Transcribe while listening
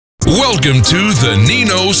Welcome to the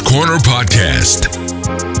Nino's Corner podcast.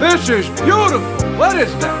 This is beautiful. What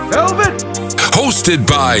is that, velvet? Hosted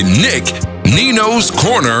by Nick, Nino's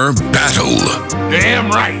Corner Battle. Damn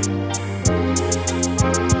right.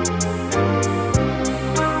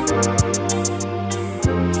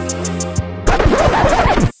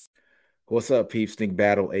 What's up, peeps? Nick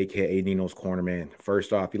Battle, aka Nino's Corner, man.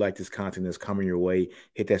 First off, if you like this content that's coming your way,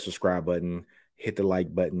 hit that subscribe button, hit the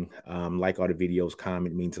like button, like all the videos,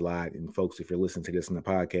 comment means a lot. And folks, if you're listening to this on the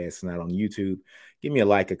podcast, not on YouTube, give me a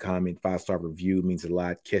like, a comment, 5-star review means a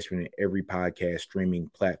lot. Catch me in every podcast streaming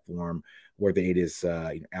platform, whether it is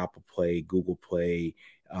Apple Play, Google Play,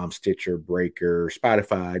 Stitcher, Breaker,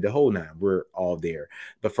 Spotify, the whole nine. We're all there.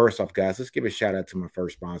 But first off, guys, let's give a shout out to my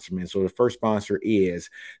first sponsor, man. So the first sponsor is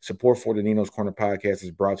support for the Nino's Corner podcast is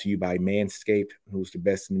brought to you by Manscaped, who's the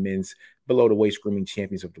best in the men's below the waist grooming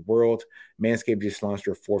champions of the world. Manscaped just launched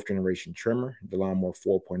their 4th generation trimmer, the Lawnmower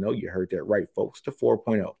 4.0. You heard that right, folks, the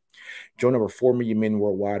 4.0. Join over 4 million men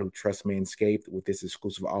worldwide who trust Manscaped with this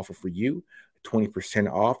exclusive offer for you. 20%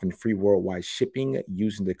 off and free worldwide shipping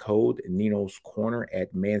using the code Nino's Corner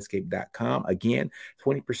at manscaped.com. Again,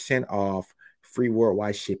 20% off, free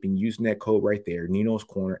worldwide shipping using that code right there, Nino's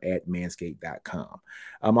Corner at manscaped.com.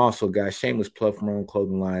 Also, guys, shameless plug from our own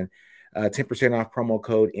clothing line. 10% off promo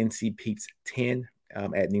code NCPeeps10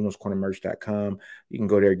 at ninoscornermerch.com. You can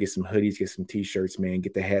go there, get some hoodies, get some t-shirts, man,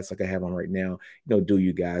 get the hats like I have on right now. Do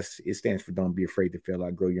you guys. It stands for don't be afraid to fail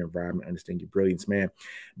out, grow your environment, understand your brilliance, man.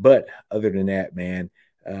 But other than that, man,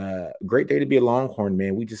 great day to be a Longhorn,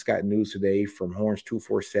 man. We just got news today from Horns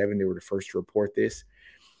 247. They were the first to report this.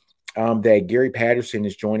 That Gary Patterson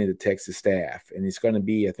is joining the Texas staff, and it's going to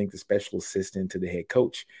be, I think, the special assistant to the head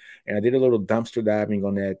coach. And I did a little dumpster diving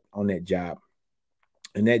on that job.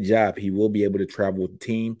 In that job, he will be able to travel with the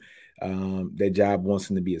team. That job wants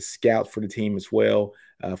him to be a scout for the team as well,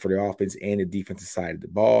 for the offense and the defensive side of the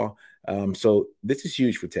ball. So this is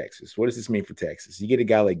huge for Texas. What does this mean for Texas? You get a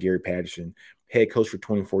guy like Gary Patterson, head coach for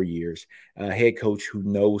 24 years, head coach who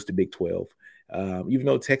knows the Big 12. Even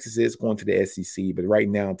though Texas is going to the SEC, but right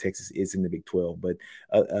now Texas is in the Big 12. But,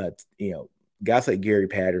 guys like Gary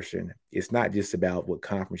Patterson, it's not just about what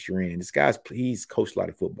conference you're in. He's coached a lot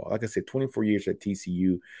of football. Like I said, 24 years at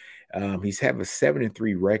TCU. He's had a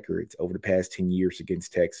 7-3 record over the past 10 years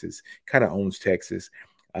against Texas, kind of owns Texas.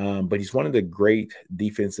 But he's one of the great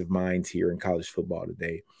defensive minds here in college football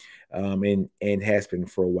today, and has been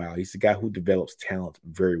for a while. He's the guy who develops talent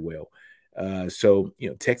very well. So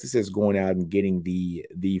Texas is going out and getting the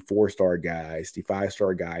 4-star guys, the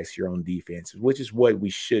 5-star guys here on defense, which is what we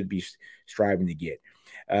should be striving to get.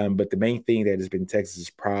 But the main thing that has been Texas's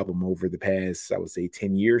problem over the past, I would say,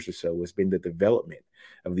 10 years or so has been the development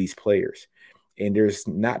of these players. And there's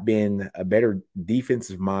not been a better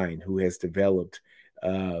defensive mind who has developed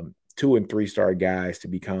 2- and 3-star guys to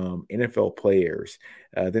become NFL players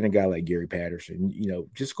than a guy like Gary Patterson.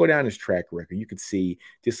 Just go down his track record. You could see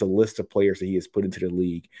just a list of players that he has put into the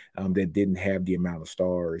league that didn't have the amount of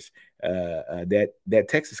stars that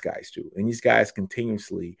Texas guys do. And these guys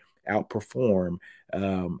continuously outperform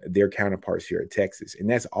their counterparts here at Texas. And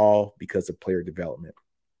that's all because of player development.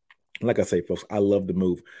 Like I say, folks, I love the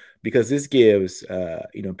move because this gives,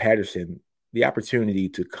 Patterson the opportunity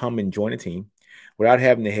to come and join a team without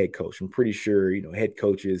having the head coach. I'm pretty sure, head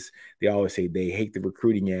coaches, they always say they hate the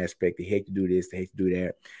recruiting aspect. They hate to do this. They hate to do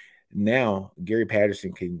that. Now, Gary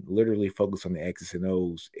Patterson can literally focus on the X's and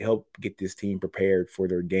O's, help get this team prepared for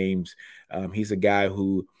their games. He's a guy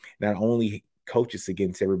who not only coaches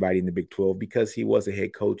against everybody in the Big 12 because he was a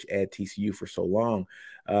head coach at TCU for so long.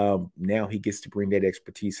 Now he gets to bring that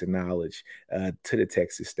expertise and knowledge to the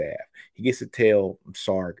Texas staff. He gets to tell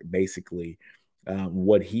Sark basically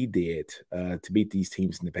what he did to beat these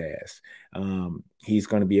teams in the past. He's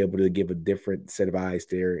going to be able to give a different set of eyes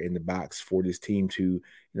there in the box for this team to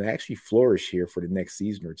actually flourish here for the next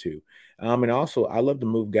season or two. And also, I love to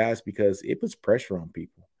move guys because it puts pressure on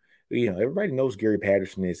people. Everybody knows Gary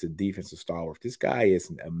Patterson is a defensive stalwart. This guy is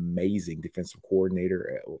an amazing defensive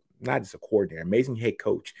coordinator, not just a coordinator, amazing head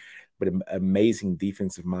coach, but an amazing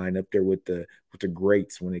defensive mind up there with the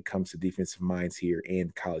greats when it comes to defensive minds here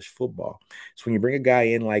in college football. So when you bring a guy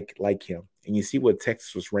in like him, and you see what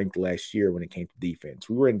Texas was ranked last year when it came to defense,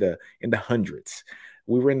 we were in the hundreds.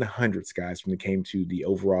 We were in the hundreds, guys, when it came to the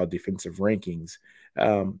overall defensive rankings.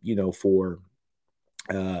 For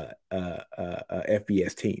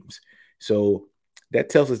FBS teams. So that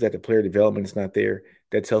tells us that the player development is not there.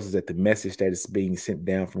 That tells us that the message that is being sent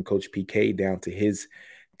down from Coach PK down to his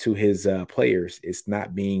players is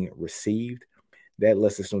not being received. That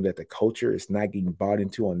lets us know that the culture is not getting bought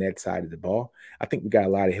into on that side of the ball. I think we got a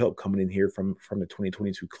lot of help coming in here from the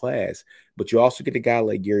 2022 class, but you also get a guy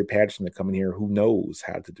like Gary Patterson to come in here who knows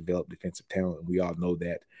how to develop defensive talent. We all know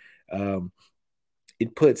that.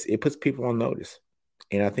 It puts people on notice,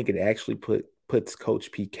 and I think it actually puts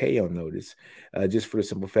Coach PK on notice, just for the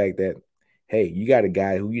simple fact that, hey, you got a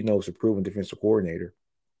guy who you know is a proven defensive coordinator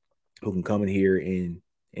who can come in here and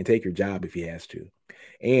take your job if he has to.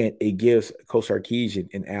 And it gives Coach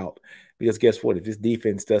Sarkisian an out, because guess what? If this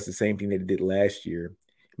defense does the same thing that it did last year,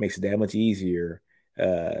 it makes it that much easier,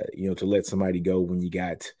 to let somebody go when you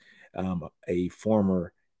got a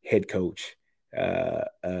former head coach,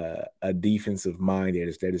 a defensive mind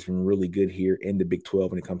that has been really good here in the Big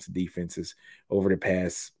 12 when it comes to defenses over the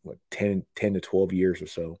past 10 to 12 years or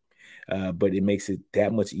so. But it makes it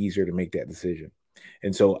that much easier to make that decision.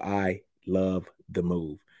 And so I love the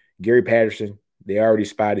move. Gary Patterson, they already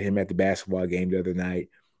spotted him at the basketball game the other night,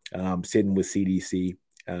 sitting with CDC,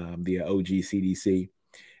 the OG CDC,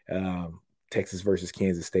 Texas versus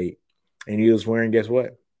Kansas State. And he was wearing, guess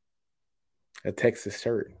what? A Texas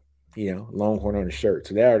shirt, Longhorn on the shirt.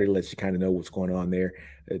 So that already lets you kind of know what's going on there.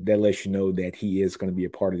 That lets you know that he is going to be a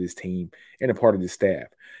part of this team and a part of the staff.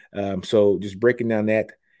 So just breaking down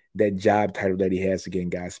that job title that he has again,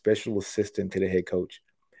 guys, special assistant to the head coach.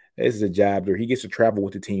 This is a job where he gets to travel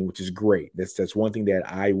with the team, which is great. That's one thing that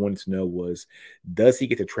I wanted to know was, does he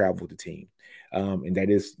get to travel with the team? And that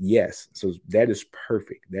is yes. So that is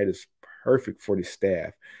perfect. That is perfect for the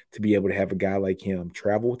staff to be able to have a guy like him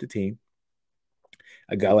travel with the team,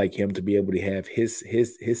 a guy like him to be able to have his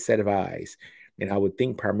set of eyes. And I would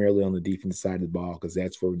think primarily on the defense side of the ball, because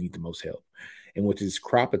that's where we need the most help. And with this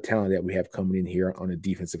crop of talent that we have coming in here on the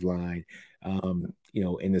defensive line,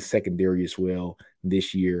 in the secondary as well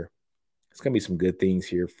this year, it's going to be some good things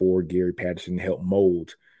here for Gary Patterson to help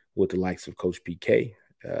mold with the likes of Coach PK,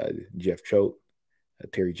 Jeff Choate,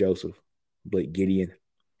 Terry Joseph, Blake Gideon,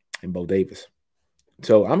 and Bo Davis.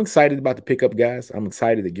 So I'm excited about the pickup, guys. I'm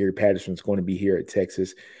excited that Gary Patterson is going to be here at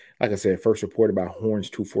Texas. Like I said, first reported by Horns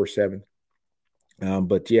 247.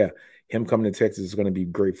 But yeah, him coming to Texas is going to be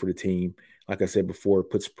great for the team. Like I said before, it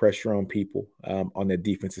puts pressure on people on their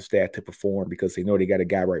defensive staff to perform, because they know they got a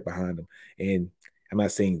guy right behind them. And I'm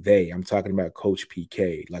not saying I'm talking about Coach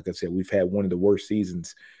PK. Like I said, we've had one of the worst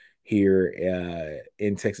seasons here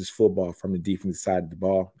in Texas football from the defensive side of the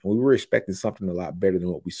ball. And we were expecting something a lot better than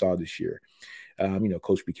what we saw this year.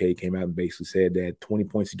 Coach PK came out and basically said that 20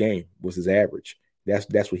 points a game was his average.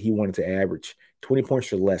 That's what he wanted to average, 20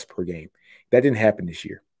 points or less per game. That didn't happen this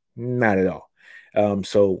year. Not at all.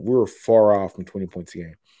 So we were far off from 20 points a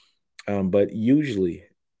game. But usually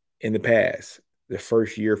in the past, the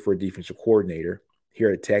first year for a defensive coordinator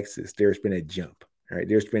here at Texas, there's been a jump. Right?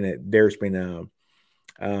 There's been a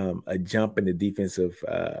jump in the defensive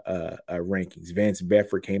rankings. Vance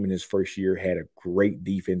Bedford came in his first year, had a great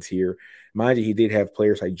defense here. Mind you, he did have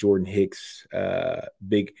players like Jordan Hicks,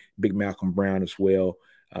 big Malcolm Brown as well.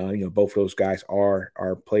 Both of those guys are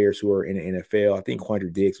players who are in the NFL. I think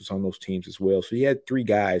Quandre Diggs was on those teams as well. So he had three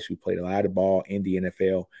guys who played a lot of ball in the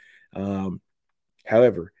NFL.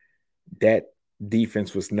 However, that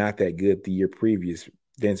defense was not that good the year previous.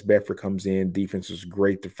 Vance Bedford comes in, defense was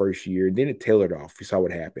great the first year, and then it tailored off. We saw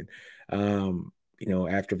what happened.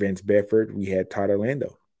 After Vance Bedford, we had Todd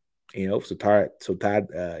Orlando. Todd,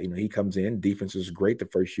 he comes in, defense was great the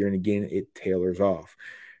first year, and again, it tailors off.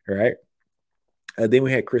 All right. Then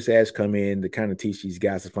we had Chris Ash come in to kind of teach these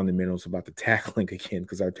guys the fundamentals about the tackling again,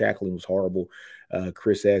 because our tackling was horrible.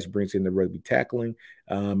 Chris Ash brings in the rugby tackling,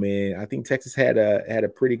 and I think Texas had a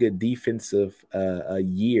pretty good defensive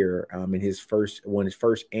year in his first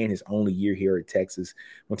and his only year here at Texas.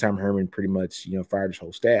 One time Herman pretty much fired his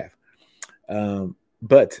whole staff,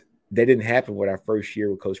 but that didn't happen with our first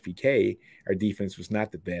year with Coach PK. Our defense was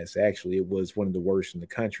not the best. Actually, it was one of the worst in the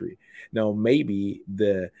country. Now, maybe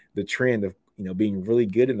the trend of being really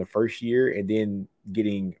good in the first year and then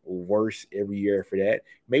getting worse every year after that,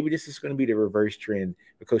 maybe this is going to be the reverse trend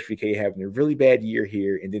of Coach PK having a really bad year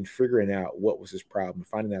here and then figuring out what was his problem,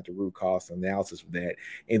 finding out the root cause analysis of that,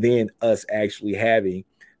 and then us actually having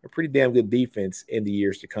a pretty damn good defense in the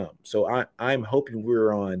years to come. So I'm hoping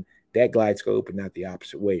we're on that glide scope and not the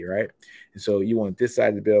opposite way, right? And so you want this side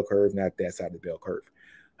of the bell curve, not that side of the bell curve.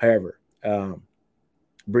 However,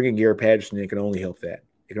 bringing Gary Patterson in can only help that.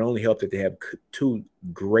 It can only help that they have two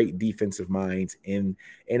great defensive minds in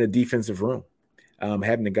a defensive room.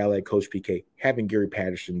 Having a guy like Coach PK, having Gary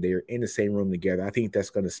Patterson there in the same room together, I think that's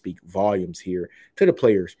going to speak volumes here to the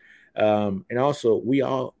players. And also, we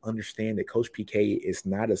all understand that Coach PK is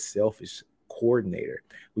not a selfish coordinator.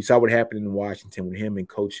 We saw what happened in Washington with him and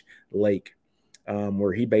Coach Lake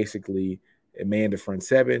where he basically manned the front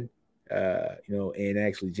seven, and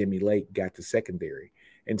actually Jimmy Lake got the secondary.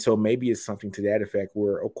 And so maybe it's something to that effect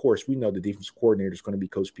where, of course, we know the defensive coordinator is going to be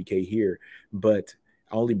Coach PK here, but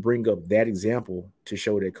I only bring up that example to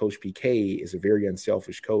show that Coach PK is a very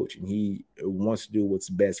unselfish coach, and he wants to do what's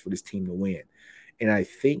best for this team to win. And I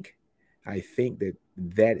think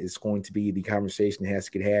that is going to be the conversation that has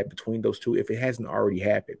to get had between those two if it hasn't already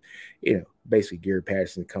happened. Basically Gary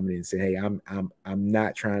Patterson coming in and saying, "Hey, I'm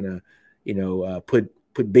not trying to,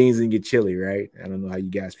 put beans in your chili," right? I don't know how you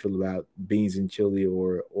guys feel about beans in chili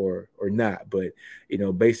or not, but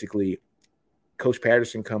basically Coach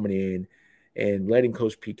Patterson coming in and letting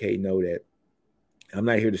Coach PK know that I'm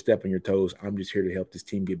not here to step on your toes. I'm just here to help this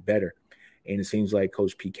team get better. And it seems like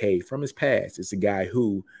Coach PK from his past is a guy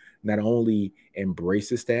who not only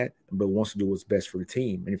embraces that, but wants to do what's best for the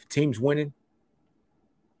team. And if the team's winning,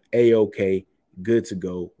 A-OK, good to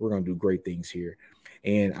go. We're going to do great things here.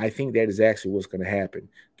 And I think that is actually what's going to happen.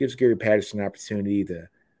 Gives Gary Patterson an opportunity to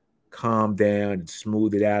calm down and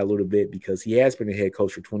smooth it out a little bit because he has been a head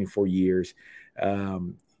coach for 24 years,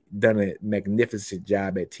 done a magnificent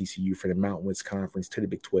job at TCU for the Mountain West Conference to the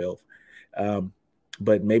Big 12.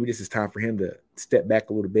 But maybe this is time for him to step back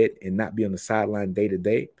a little bit and not be on the sideline day to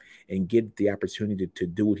day and get the opportunity to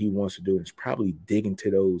do what he wants to do. And it's probably dig into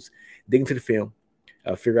the film,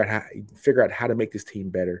 figure out how to make this team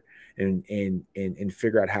better and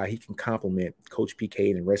figure out how he can complement Coach PK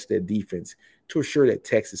and the rest of that defense to assure that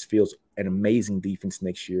Texas fields an amazing defense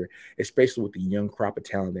next year, especially with the young crop of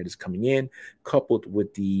talent that is coming in, coupled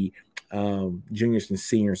with the juniors and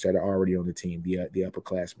seniors that are already on the team, the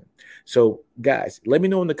upperclassmen. So, guys, let me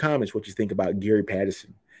know in the comments what you think about Gary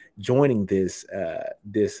Patterson joining this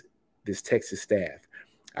Texas staff.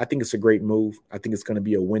 I think it's a great move. I think it's going to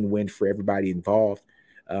be a win-win for everybody involved.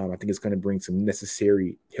 I think it's going to bring some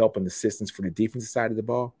necessary help and assistance for the defensive side of the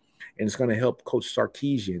ball, and it's going to help Coach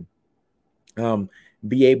Sarkisian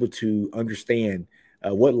be able to understand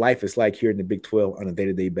what life is like here in the Big 12 on a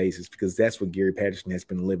day-to-day basis, because that's what Gary Patterson has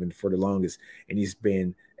been living for the longest, and he's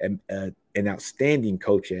been an outstanding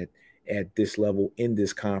coach at this level in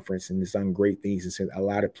this conference, and has done great things and sent a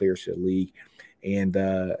lot of players to the league, and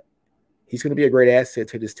he's going to be a great asset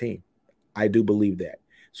to this team. I do believe that.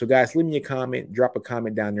 So, guys, leave me a comment. Drop a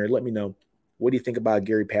comment down there. Let me know, what do you think about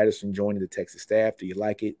Gary Patterson joining the Texas staff? Do you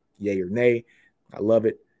like it? Yay or nay? I love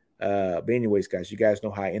it. But anyways, guys, you guys know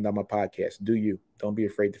how I end on my podcast. Do you? Don't be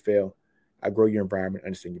afraid to fail. I grow your environment.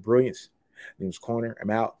 Understand your brilliance. Nino's Corner.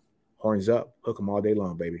 I'm out. Horns up. Hook 'em all day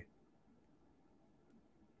long, baby.